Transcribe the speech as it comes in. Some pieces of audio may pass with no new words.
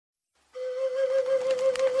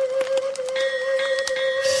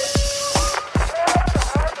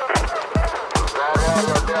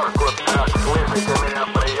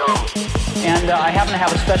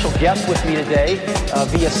have a special guest with me today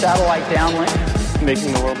via satellite downlink.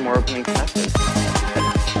 Making the world more open and connected.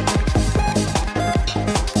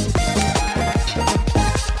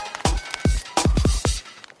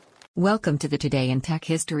 Welcome to the Today in Tech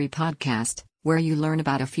History podcast, where you learn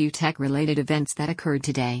about a few tech-related events that occurred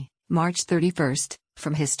today, March 31st,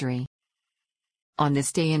 from history. On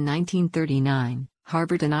this day in 1939,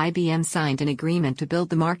 Harvard and IBM signed an agreement to build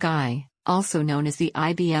the Mark I, also known as the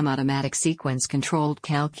IBM Automatic Sequence Controlled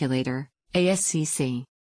Calculator, ASCC.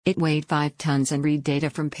 It weighed 5 tons and read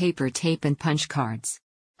data from paper tape and punch cards.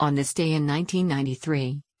 On this day in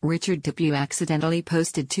 1993, Richard Depew accidentally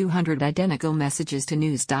posted 200 identical messages to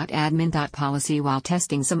news.admin.policy while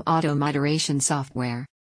testing some auto-moderation software.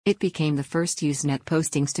 It became the first Usenet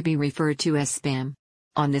postings to be referred to as spam.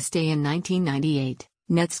 On this day in 1998,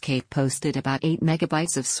 Netscape posted about 8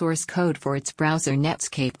 megabytes of source code for its browser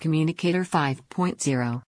Netscape Communicator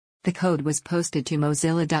 5.0. The code was posted to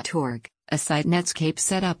Mozilla.org, a site Netscape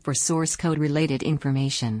set up for source code-related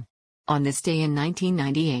information. On this day in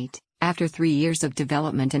 1998, after 3 years of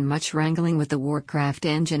development and much wrangling with the Warcraft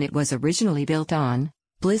engine it was originally built on,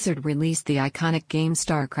 Blizzard released the iconic game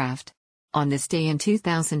StarCraft. On this day in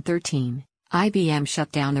 2013, IBM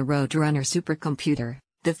shut down the Roadrunner supercomputer,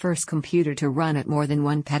 the first computer to run at more than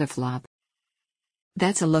 1 petaflop.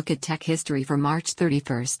 That's a look at tech history for March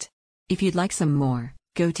 31st. If you'd like some more,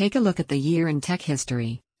 go take a look at the year in tech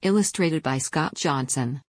history, illustrated by Scott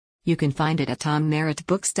Johnson. You can find it at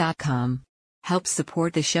tommerrittbooks.com. Help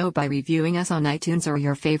support the show by reviewing us on iTunes or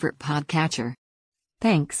your favorite podcatcher.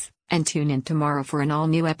 Thanks, and tune in tomorrow for an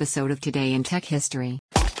all-new episode of Today in Tech History.